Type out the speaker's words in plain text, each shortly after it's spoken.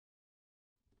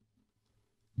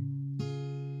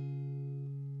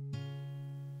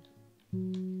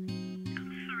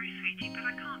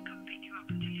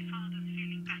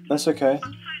That's okay. I'm so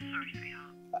sorry,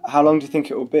 sweetheart. How long do you think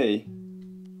it will be? A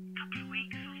couple of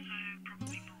weeks or so,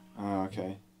 probably more. Oh,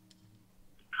 okay.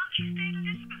 Can't you stay and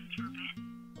live with us for a bit?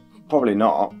 Probably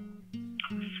not. Oh,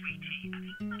 sweetie, I think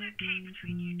it's not okay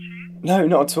between you two. No,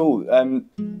 not at all.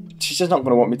 She's just not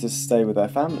going to want me to stay with her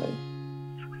family.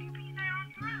 So will you be there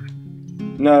on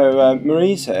your own? No,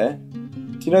 Marie's here.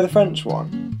 Do you know the French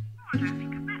one? Oh, I don't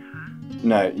think I've met her.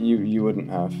 No, you wouldn't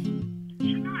have.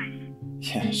 She's nice.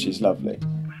 Yeah, she's lovely.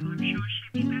 Well, I'm sure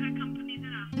she'll be better company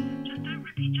than us. Just don't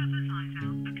rip each other's eyes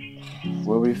out, okay?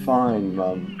 We'll be fine,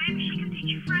 Mum. Maybe she can teach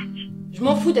you French. Je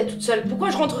m'en fous d'être toute seule.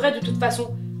 Pourquoi je rentrerais de toute façon?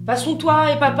 De toute façon,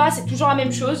 toi et papa, c'est toujours la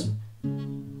même chose.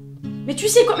 Mais tu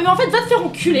sais quoi? Mais en fait, va te faire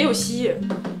enculer aussi.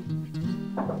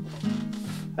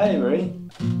 Hey, Marie.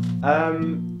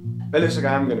 It looks like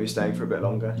I am going to be staying for a bit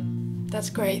longer. That's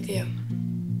great, Theo.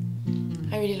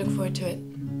 I really look forward to it.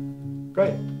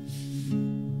 Great.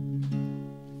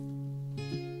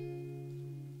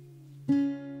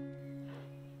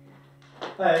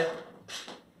 Hey.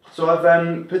 So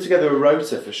I've put together a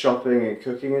rota for shopping and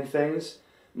cooking and things.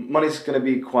 Money's going to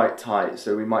be quite tight,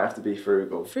 so we might have to be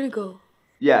frugal. Frugal?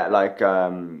 Yeah, like,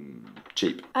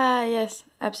 cheap. Ah, yes,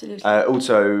 absolutely.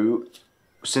 Also,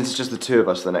 since it's just the two of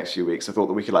us for the next few weeks, I thought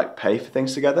that we could, like, pay for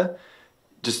things together.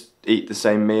 Just eat the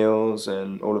same meals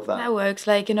and all of that. That works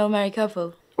like an old married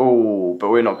couple. Oh, but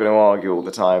we're not going to argue all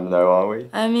the time, though, are we?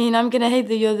 I mean, I'm gonna hate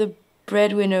that you're the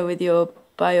breadwinner with your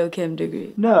biochem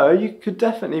degree. No, you could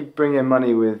definitely bring in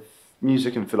money with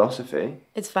music and philosophy.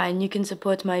 It's fine, you can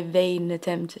support my vain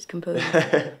attempt at composing.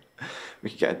 We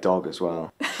could get a dog as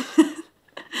well.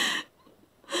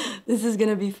 This is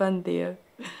gonna be fun, Theo.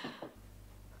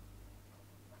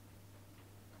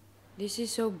 This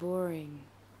is so boring.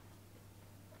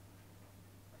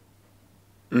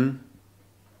 Hmm?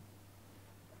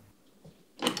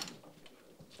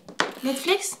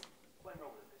 Netflix?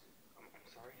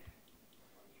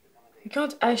 You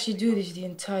can't actually do this the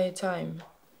entire time.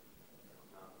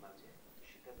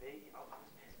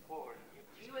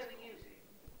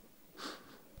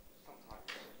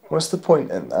 What's the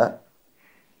point in that?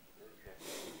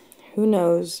 Who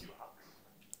knows?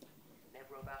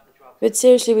 But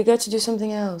seriously, we got to do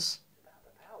something else.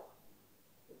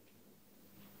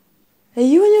 Are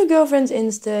you and your girlfriend's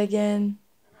Insta again?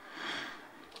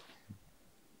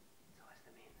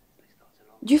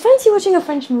 Do you fancy watching a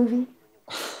French movie?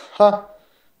 Huh?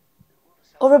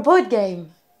 Or a board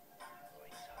game?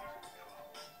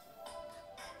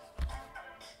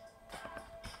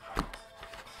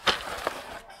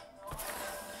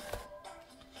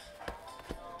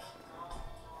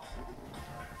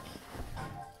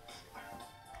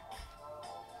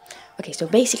 Okay, so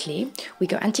basically, we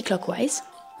go anti-clockwise,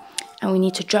 and we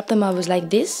need to drop the marbles like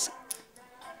this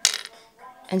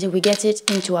until we get it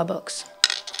into our box.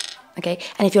 Okay,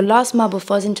 and if your last marble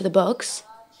falls into the box,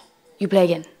 you play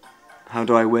again. How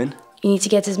do I win? You need to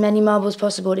get as many marbles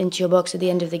possible into your box at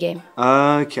the end of the game.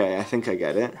 Okay, I think I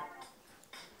get it.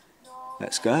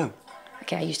 Let's go.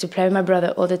 Okay, I used to play with my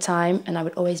brother all the time, and I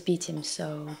would always beat him,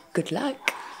 so good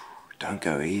luck. Don't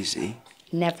go easy.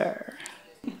 Never.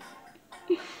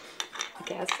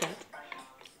 Okay, I'll start.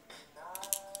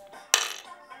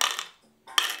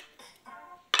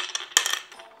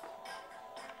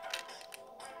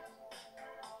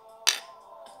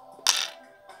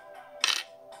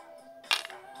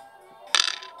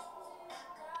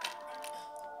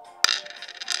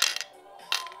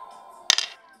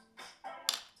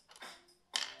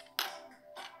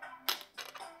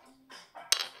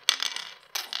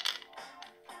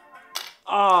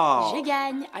 Oh. Je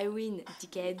gagne, I win,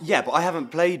 dickhead. Yeah, but I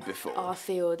haven't played before. Oh,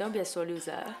 Theo, don't be a sore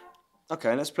loser.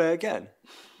 Okay, let's play again.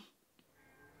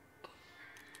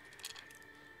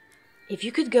 If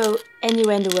you could go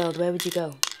anywhere in the world, where would you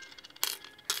go?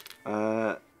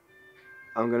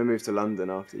 I'm gonna move to London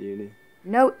after uni.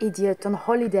 No, idiot, on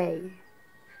holiday.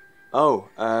 Oh,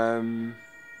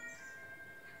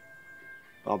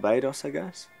 Barbados, I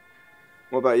guess.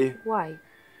 What about you? Why?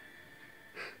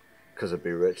 Because I'd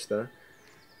be rich there.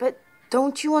 But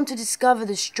don't you want to discover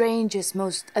the strangest,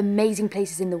 most amazing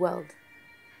places in the world?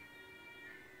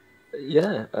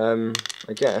 Yeah,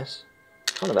 I guess.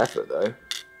 Kind of effort, though.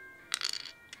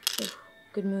 Oh,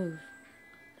 good move.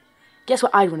 Guess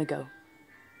where I'd want to go?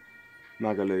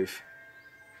 Magaluf.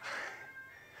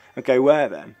 Okay, where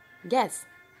then? Guess.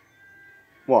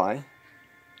 Why?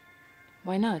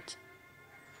 Why not?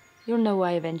 You'll know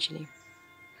why eventually.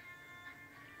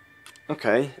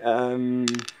 Okay,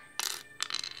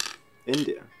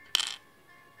 India.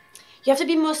 You have to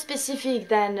be more specific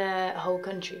than a whole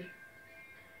country.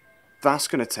 That's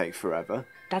gonna take forever.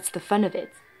 That's the fun of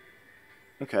it.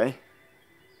 Okay.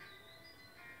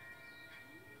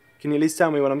 Can you at least tell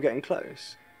me when I'm getting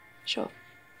close? Sure.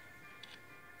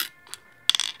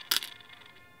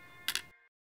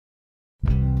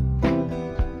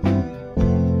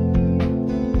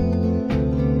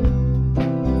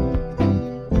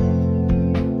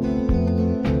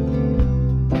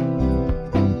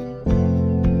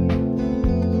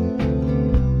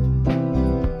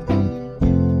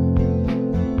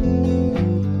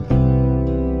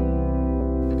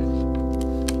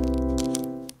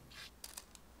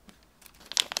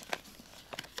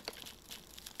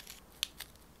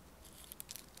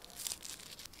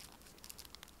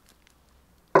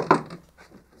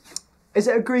 Is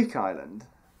it a Greek island?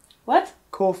 What?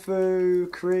 Corfu,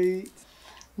 Crete?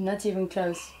 Not even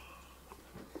close.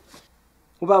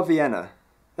 What about Vienna?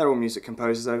 They're all music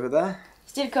composers over there.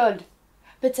 Still cold.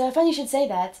 But funny you should say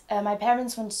that. My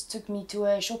parents once took me to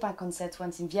a Chopin concert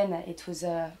once in Vienna. It was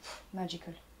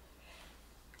magical.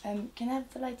 Can I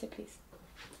have the lighter, please?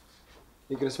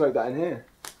 You're going to smoke that in here?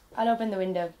 I'll open the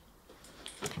window.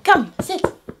 Come, sit.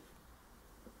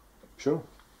 Sure.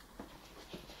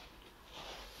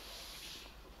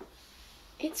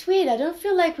 It's weird. I don't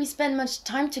feel like we spent much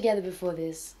time together before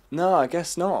this. No, I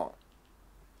guess not.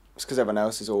 It's because everyone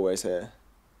else is always here.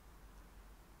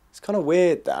 It's kind of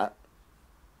weird, that.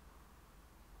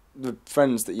 The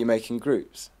friends that you make in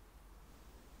groups.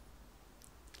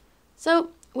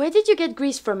 So, where did you get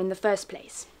Greece from in the first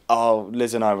place? Oh,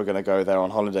 Liz and I were going to go there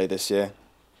on holiday this year.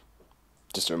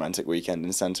 Just a romantic weekend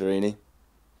in Santorini.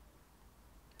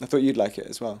 I thought you'd like it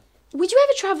as well. Would you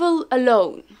ever travel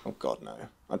alone? Oh, God, no.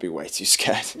 I'd be way too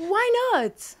scared. Why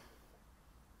not?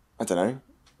 I don't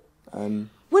know.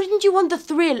 Wouldn't you want the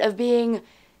thrill of being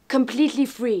completely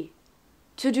free?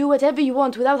 To do whatever you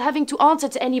want without having to answer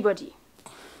to anybody?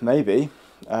 Maybe.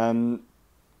 But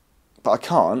I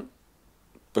can't.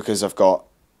 Because I've got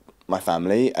my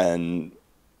family and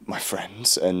my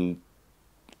friends and,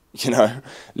 you know,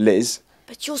 Liz.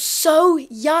 But you're so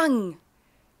young.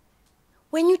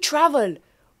 When you travel,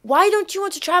 why don't you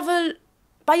want to travel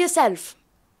by yourself?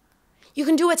 You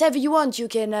can do whatever you want. You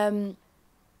can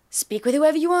speak with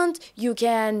whoever you want. You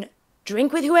can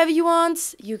drink with whoever you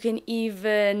want. You can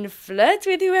even flirt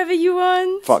with whoever you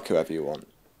want. Fuck whoever you want.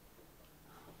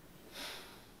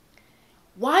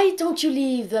 Why don't you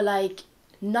leave the,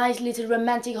 nice little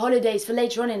romantic holidays for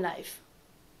later on in life?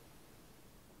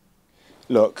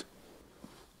 Look,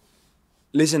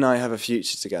 Liz and I have a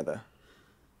future together.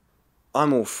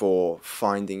 I'm all for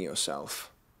finding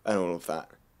yourself and all of that.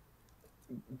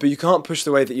 But you can't push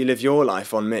the way that you live your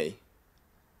life on me.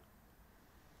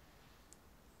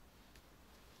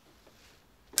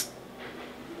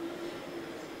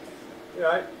 You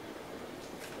right?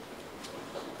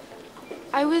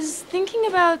 I was thinking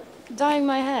about dyeing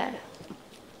my hair.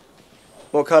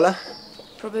 What colour?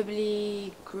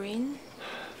 Probably green.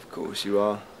 Of course you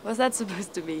are. What's that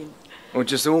supposed to mean? Well,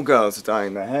 just all girls are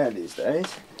dyeing their hair these days.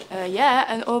 Yeah,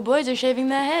 and all boys are shaving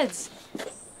their heads.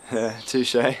 Yeah,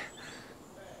 touche.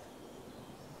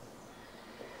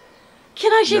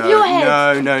 Can I shave your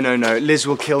head? No. Liz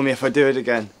will kill me if I do it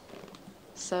again.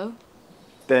 So?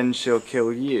 Then she'll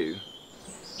kill you.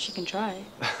 She can try.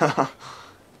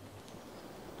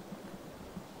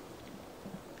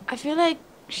 I feel like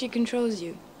she controls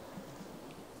you.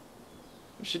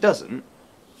 She doesn't.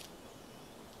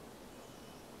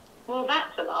 Well,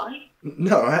 that's a lie.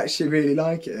 No, I actually really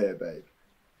like it here, babe.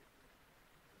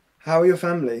 How are your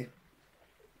family?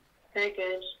 Very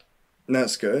good.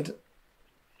 That's good.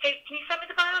 Hey, can you send me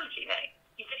the biology though?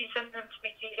 You said you sent them to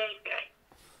me 2 days ago.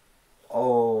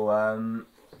 Oh,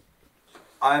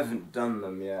 I haven't done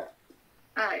them yet.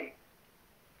 Oh.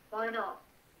 Why not?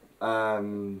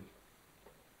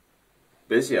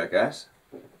 Busy, I guess.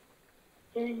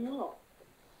 Doing what?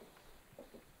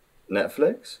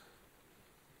 Netflix?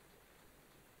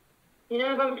 You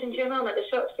know, I bumped into your mum at the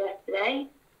shops yesterday.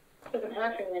 Haven't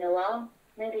heard from you in a while.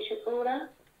 Maybe you should call her.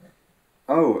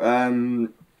 Oh,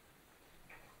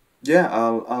 yeah,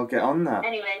 I'll get on that.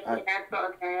 Anyway, I've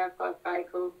got a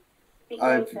cycle. Speak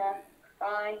I've- later.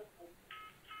 Bye.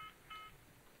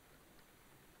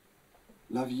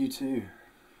 Love you too.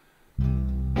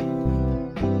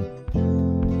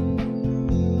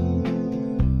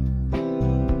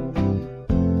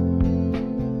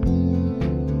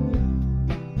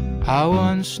 I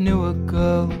once knew a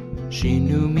girl, she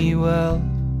knew me well.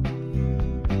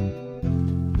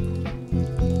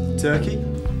 Turkey?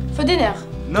 For dinner.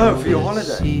 No, for your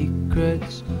holiday.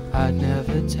 Secrets I'd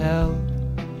never tell.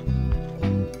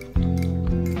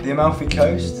 The Amalfi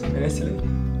Coast in Italy?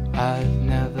 I've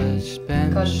never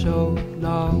spent Cold. so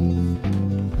long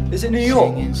Is it New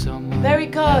York? singing someone Very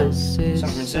cold. else's San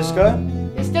Francisco?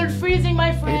 song. It's still freezing, my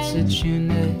It's a friend. tune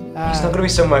that It's not gonna be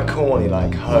somewhere corny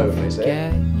like home, is it?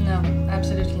 forget. No,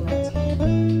 absolutely not.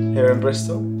 Here in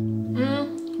Bristol?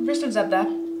 Bristol's up there.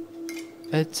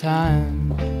 A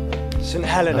time. St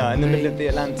Helena in the middle of the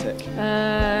Atlantic.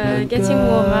 Getting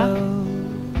warmer.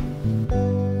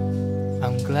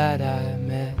 I'm glad I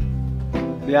met.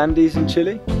 The Andes in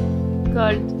Chile?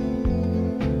 Cold.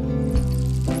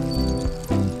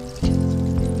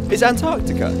 Is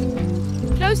Antarctica?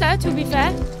 Closer, to be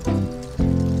fair.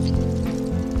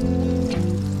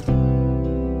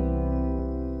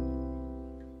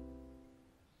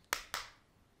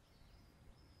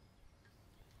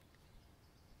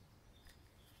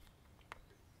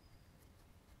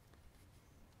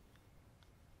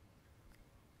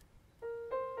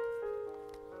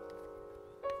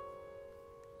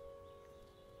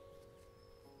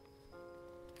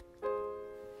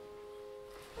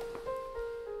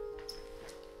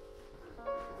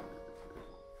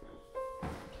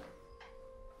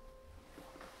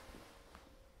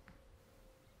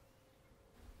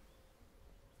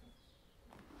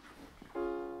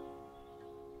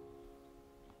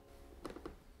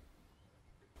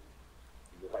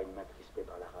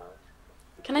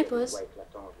 Can I pause?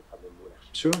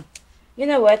 Sure. You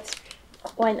know what?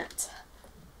 Why not?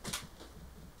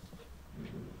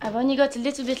 I've only got a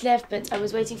little bit left, but I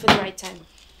was waiting for the right time.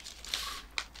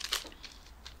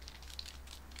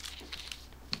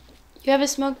 You ever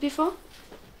smoked before?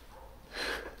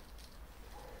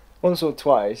 Once or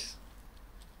twice.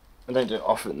 I don't do it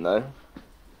often though.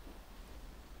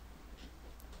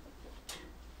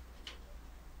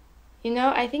 You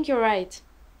know, I think you're right.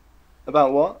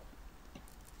 About what?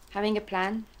 Having a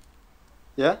plan.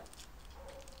 Yeah?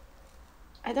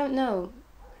 I don't know.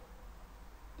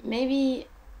 Maybe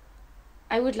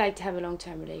I would like to have a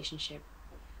long-term relationship.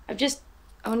 I've just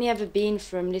only ever been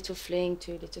from little fling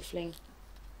to little fling.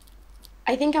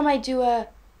 I think I might do a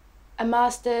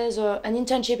master's or an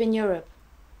internship in Europe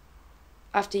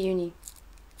after uni.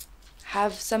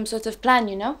 Have some sort of plan,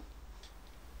 you know?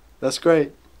 That's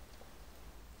great.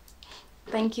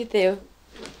 Thank you, Theo.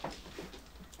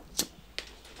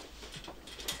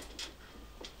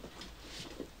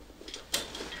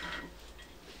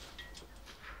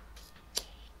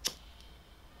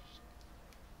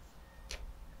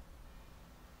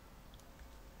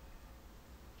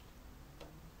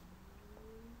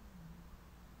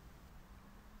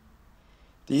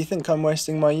 Do you think I'm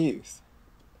wasting my youth?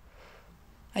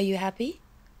 Are you happy?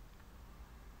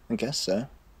 I guess so.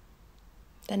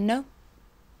 Then no.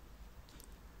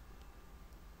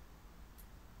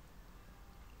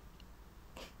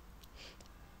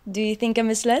 Do you think I'm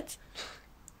a slut?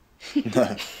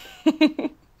 No.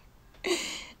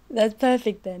 That's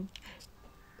perfect then.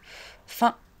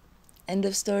 Fin. End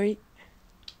of story.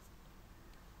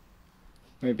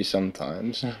 Maybe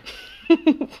sometimes.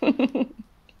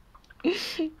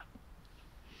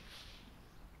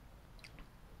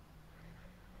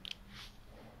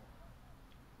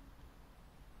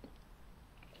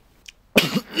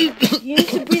 You need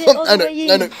to breathe it all the way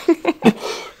in.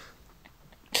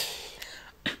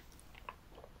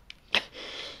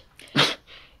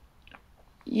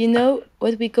 You know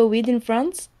what we call weed in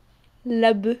France?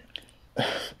 La bœuf.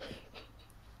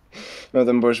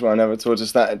 Northern bourgeois never taught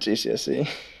us that at GCSE.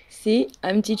 See,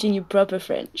 I'm teaching you proper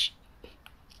French.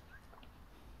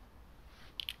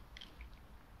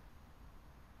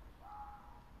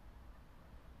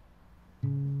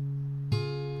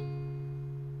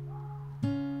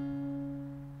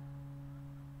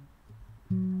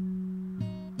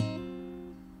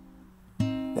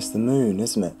 It's the moon,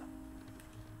 isn't it?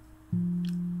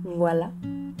 Voilà.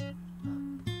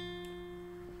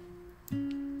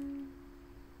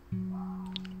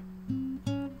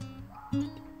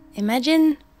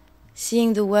 Imagine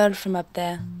seeing the world from up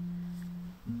there.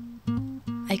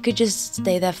 I could just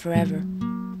stay there forever.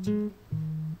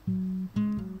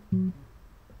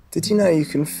 Did you know you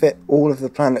can fit all of the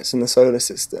planets in the solar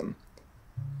system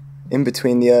in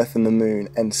between the Earth and the moon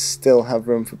and still have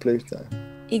room for Pluto?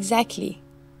 Exactly.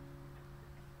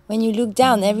 When you look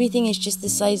down, everything is just the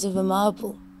size of a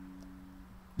marble.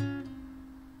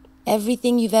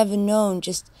 Everything you've ever known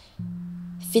just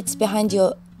fits behind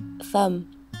your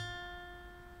thumb.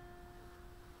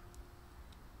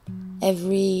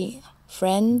 Every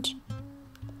friend,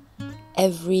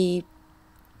 every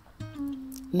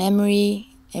memory,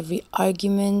 every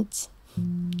argument,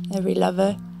 every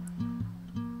lover.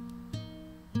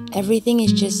 Everything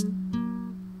is just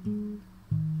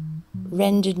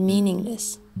rendered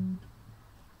meaningless.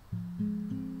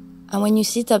 And when you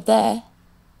sit up there,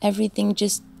 everything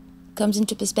just comes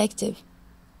into perspective.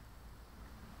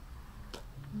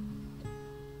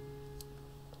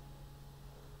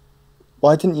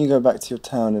 Why didn't you go back to your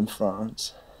town in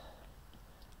France?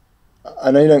 I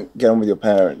know you don't get on with your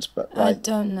parents, but I like...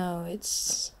 don't know,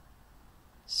 it's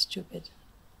stupid.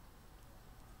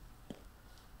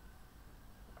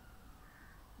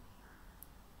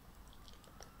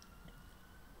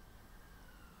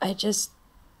 I just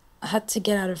had to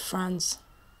get out of France.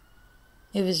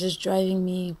 It was just driving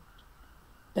me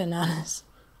bananas.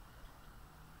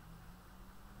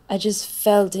 I just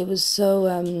felt it was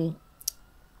so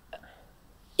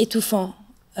étouffant,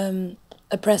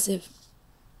 oppressive,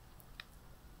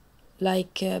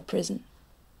 like prison.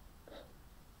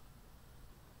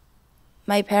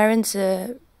 My parents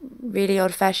are really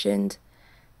old-fashioned,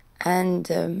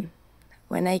 and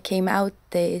when I came out,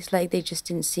 it's like they just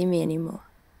didn't see me anymore.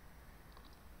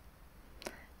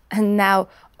 And now,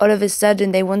 all of a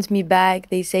sudden, they want me back.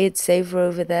 They say it's safer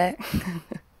over there.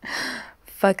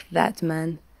 Fuck that,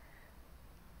 man.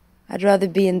 I'd rather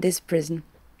be in this prison.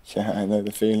 Yeah, I know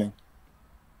the feeling.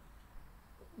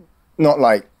 Not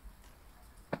like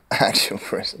actual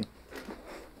prison.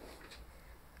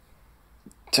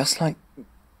 Just like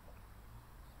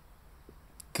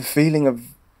the feeling of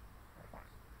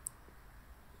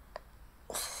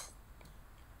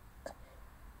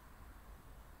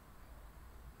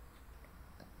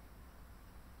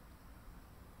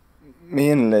me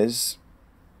and Liz,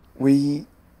 we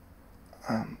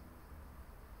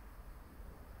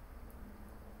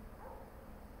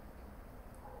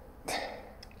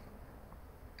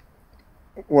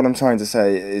what I'm trying to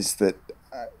say is that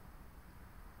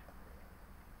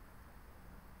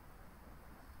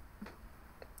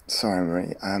sorry,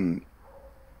 Marie.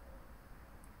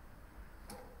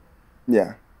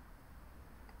 Yeah.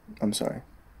 I'm sorry.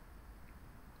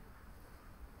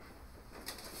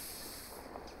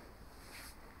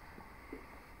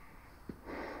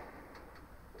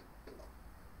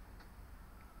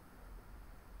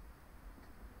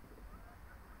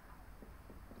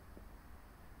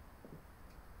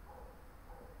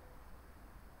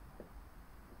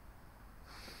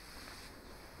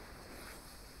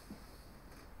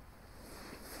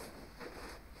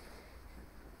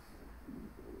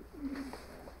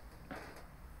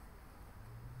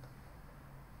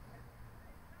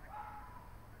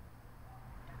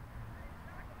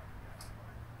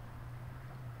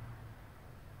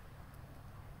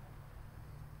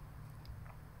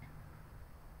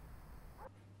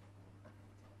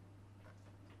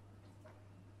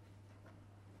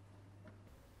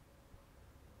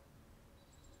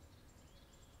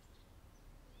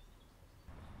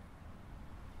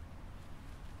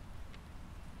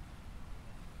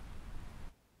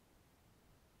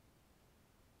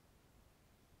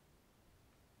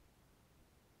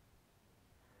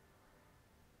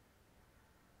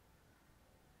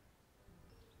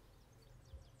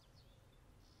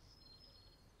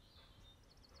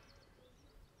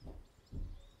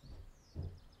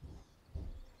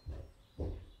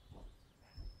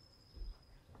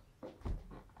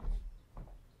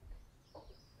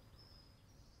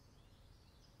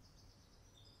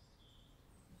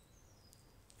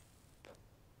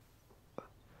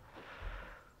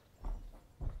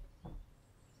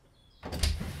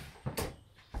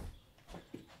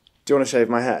 Do you want to shave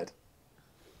my head?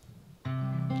 I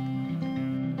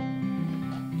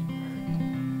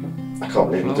can't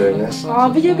believe I'm doing this.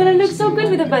 Oh, but you're gonna look so good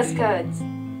with a buzz cut.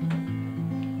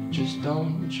 Just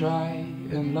don't try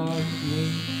and love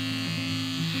me.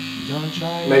 Don't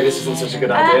try. Maybe this isn't such a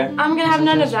good idea. I'm gonna have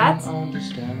none of that.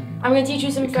 Understand. I'm gonna teach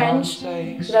you some French,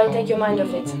 so that'll take your mind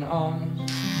off it.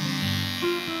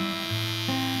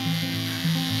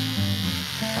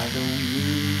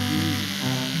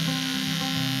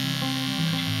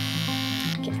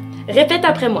 Répète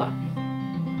après moi.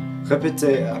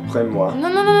 Répétez après moi. Non,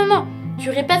 non, non, non, non. Tu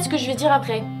répètes ce que je vais dire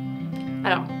après.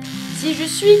 Alors, si je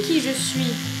suis qui je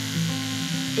suis,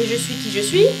 et je suis qui je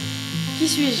suis, qui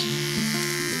suis-je?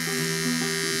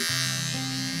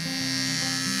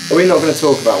 Are we not going to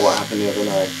talk about what happened the other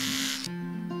night?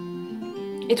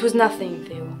 It was nothing,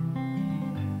 Theo.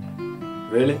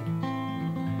 Really?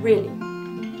 Really.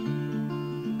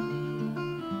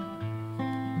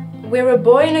 We were a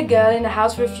boy and a girl in a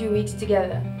house for a few weeks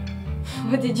together.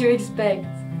 What did you expect?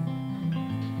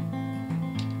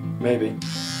 Maybe.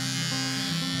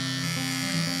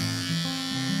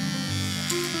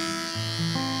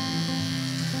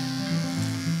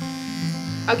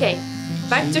 Okay,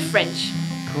 back to French.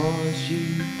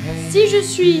 Si je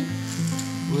suis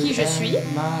qui je suis,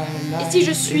 et si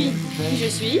je suis qui je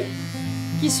suis,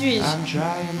 qui suis-je?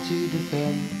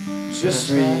 Je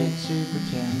suis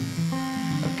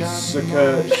ce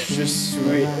que je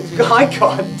suis. I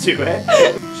can't do it.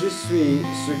 Je suis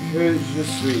ce que je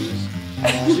suis.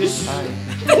 Just... I'm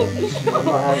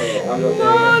not having it. I'm not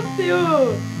No, doing Theo!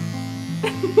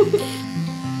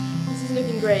 This is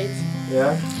looking great. it.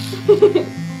 Yeah?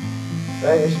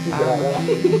 Right, I should keep it like that.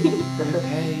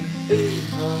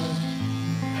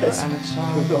 It's And it's not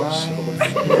alright.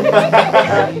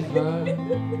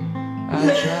 I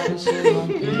try to say one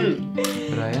thing,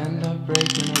 but I end up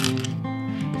breaking a wing.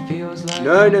 It feels like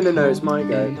No, it's my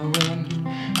go. in the wind,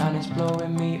 and it's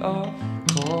blowing me off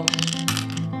course.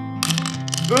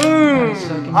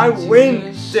 Boom! I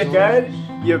win, dickhead!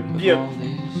 You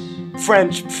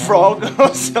French frog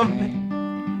or something.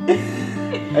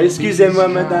 Excusez-moi,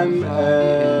 madame,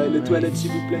 le toilette,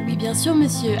 s'il vous plaît. Oui, bien sûr,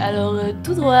 monsieur. Alors,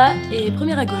 tout droit et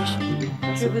première à gauche.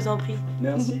 Je vous en prie.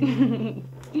 Merci.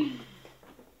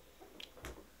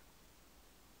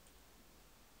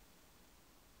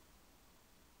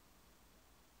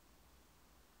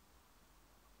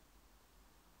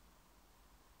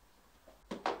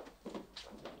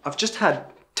 I've just had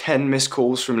 10 missed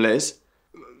calls from Liz.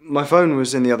 My phone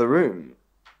was in the other room.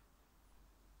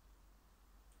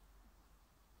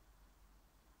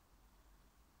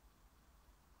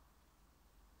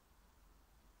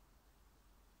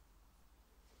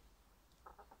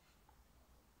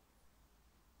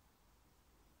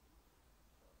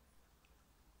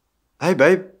 Hey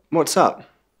babe, what's up?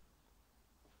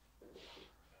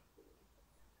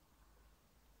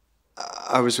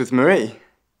 I was with Marie.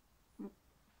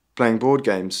 Playing board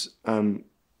games.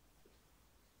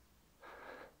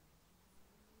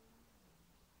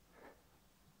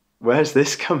 Where's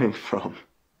this coming from?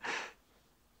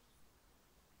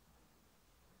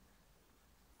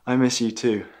 I miss you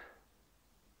too.